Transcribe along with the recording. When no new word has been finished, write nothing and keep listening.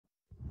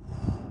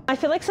I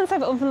feel like since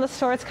I've opened the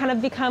store, it's kind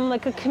of become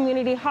like a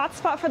community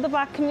hotspot for the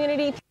Black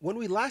community. When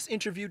we last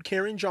interviewed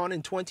Kerin John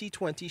in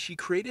 2020, she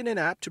created an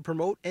app to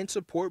promote and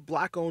support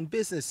Black-owned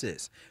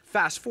businesses.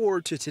 Fast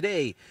forward to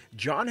today,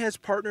 John has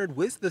partnered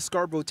with the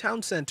Scarborough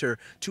Town Centre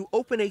to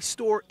open a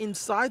store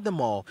inside the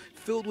mall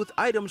filled with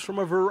items from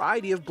a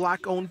variety of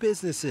Black-owned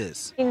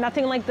businesses.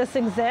 Nothing like this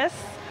exists.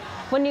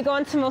 When you go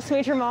into most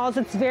major malls,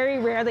 it's very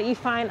rare that you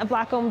find a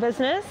Black-owned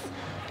business.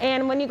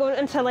 And when you go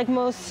into like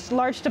most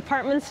large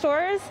department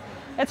stores,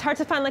 it's hard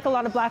to find like a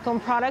lot of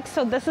Black-owned products.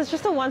 So this is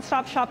just a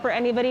one-stop shop for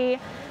anybody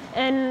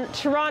in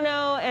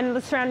Toronto and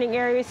the surrounding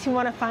areas who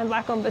want to find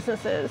Black-owned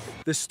businesses.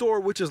 The store,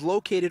 which is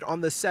located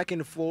on the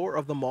second floor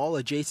of the mall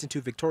adjacent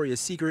to Victoria's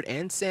Secret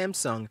and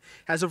Samsung,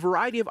 has a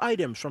variety of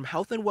items from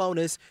health and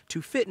wellness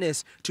to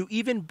fitness to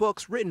even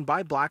books written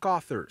by Black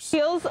authors. It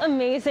feels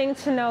amazing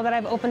to know that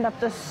I've opened up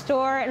this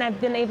store and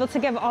I've been able to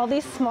give all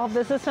these small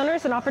business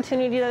owners an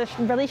opportunity to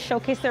really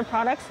showcase their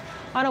products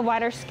on a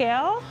wider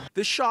scale.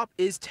 The shop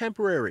is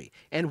temporary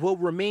and will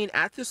remain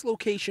at this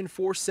location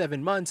for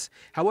 7 months.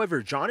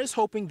 However, John is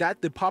hoping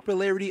that the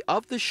popularity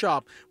of the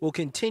shop will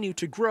continue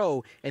to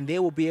grow and they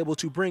will be able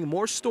to bring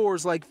more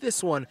stores like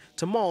this one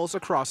to malls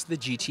across the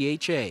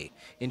GTHA.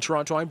 In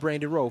Toronto, I'm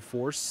Rowe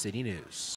for City News.